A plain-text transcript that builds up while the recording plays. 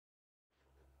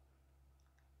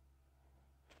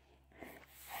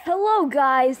Hello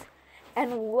guys,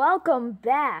 and welcome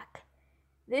back.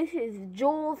 This is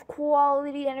Joel's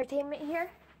Quality Entertainment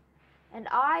here, and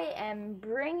I am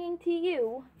bringing to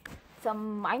you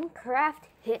some Minecraft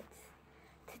hits.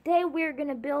 Today we're going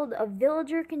to build a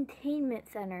villager containment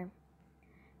center,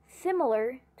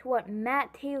 similar to what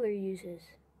Matt Taylor uses.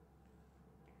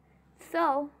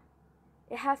 So,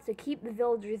 it has to keep the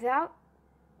villagers out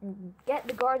and get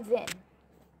the guards in.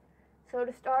 So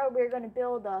to start, we're going to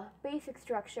build a basic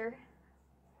structure.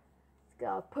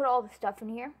 Put all the stuff in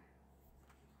here.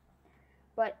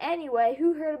 But anyway,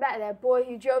 who heard about that boy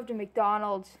who drove to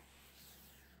McDonald's?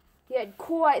 He had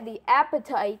quite the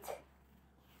appetite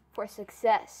for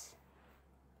success.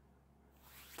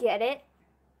 Get it?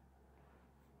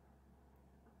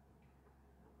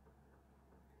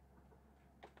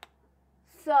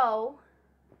 So,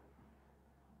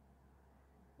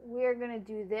 we're going to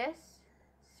do this.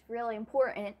 It's really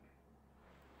important.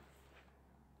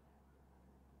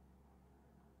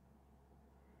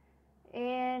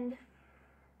 And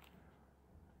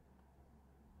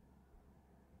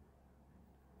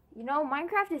you know,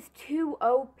 Minecraft is too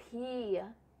OP. You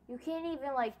can't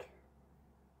even like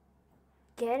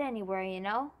get anywhere, you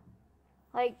know?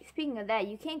 Like, speaking of that,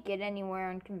 you can't get anywhere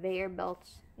on conveyor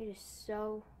belts. It is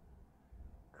so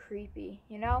creepy,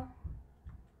 you know?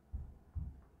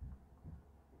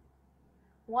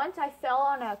 Once I fell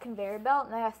on a conveyor belt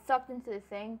and I got sucked into the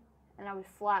thing and I was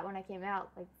flat when I came out,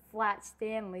 like flat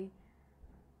Stanley.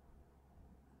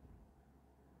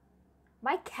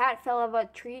 My cat fell out of a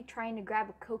tree trying to grab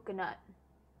a coconut.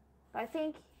 But I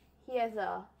think he has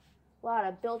a lot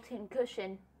of built-in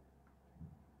cushion.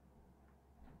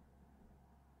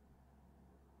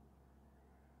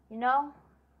 You know,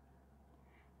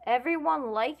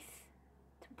 everyone likes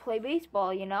to play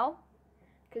baseball, you know,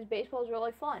 because baseball is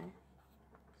really fun.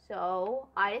 So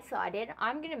I decided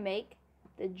I'm going to make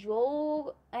the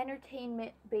Joel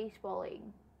Entertainment Baseball League.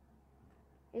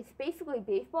 It's basically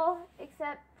baseball,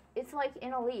 except it's like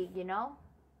in a league, you know?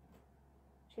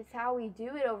 Which is how we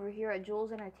do it over here at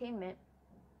Joel's Entertainment.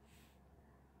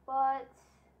 But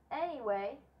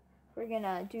anyway, we're going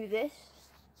to do this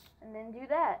and then do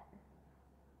that.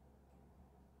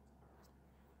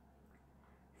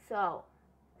 So,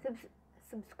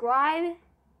 subscribe to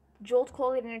Joel's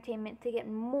Quality Entertainment to get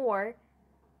more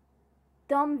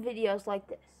dumb videos like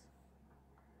this.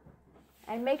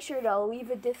 And make sure to leave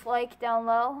a dislike down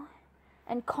low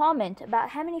and comment about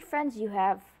how many friends you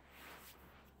have.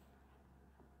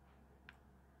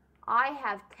 I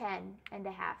have 10 and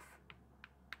a half,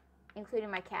 including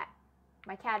my cat.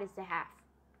 My cat is the half.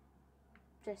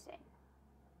 Just saying.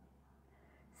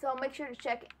 So make sure to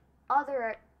check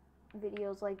other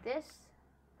videos like this,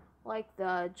 like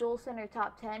the Joel Center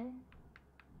Top 10.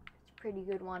 It's a pretty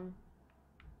good one.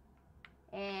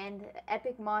 And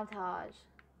Epic Montage.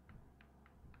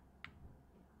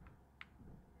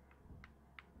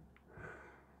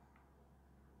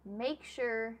 Make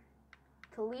sure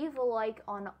to leave a like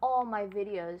on all my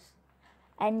videos,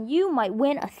 and you might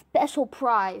win a special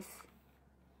prize.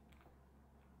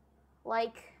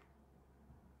 Like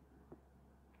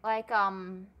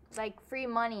free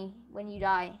money when you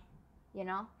die, you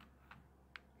know?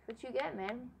 That's what you get,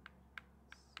 man.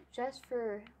 Just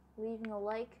for leaving a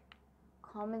like,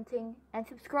 commenting, and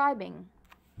subscribing.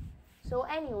 So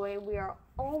anyway, we are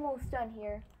almost done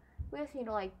here. We just need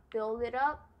to like build it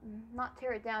up, not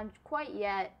tear it down quite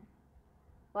yet,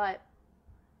 but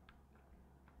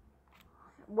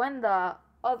when the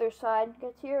other side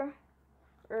gets here,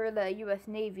 or the US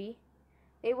Navy,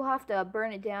 they will have to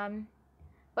burn it down,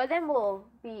 but then we'll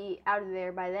be out of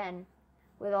there by then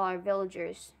with all our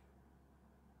villagers,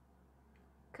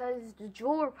 because the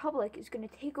Joel Republic is going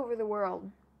to take over the world.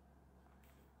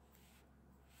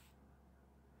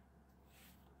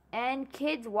 And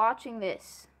kids watching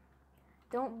this,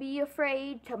 don't be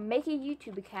afraid to make a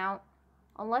YouTube account,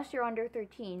 unless you're under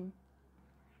 13,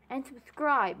 and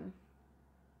subscribe.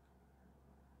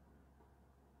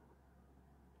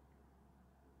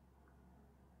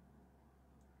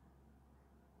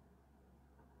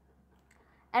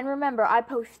 And remember, I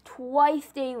post twice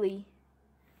daily,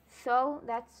 so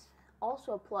that's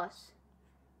also a plus.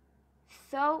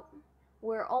 So,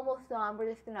 we're almost done.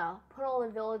 We're just gonna put all the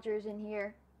villagers in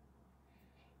here.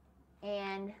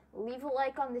 And leave a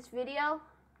like on this video.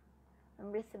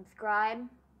 Remember to subscribe,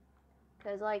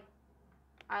 because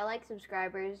I like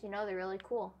subscribers, you know, they're really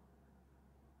cool.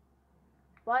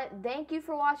 But thank you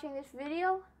for watching this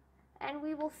video, and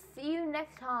we will see you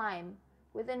next time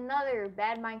with another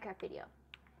bad Minecraft video.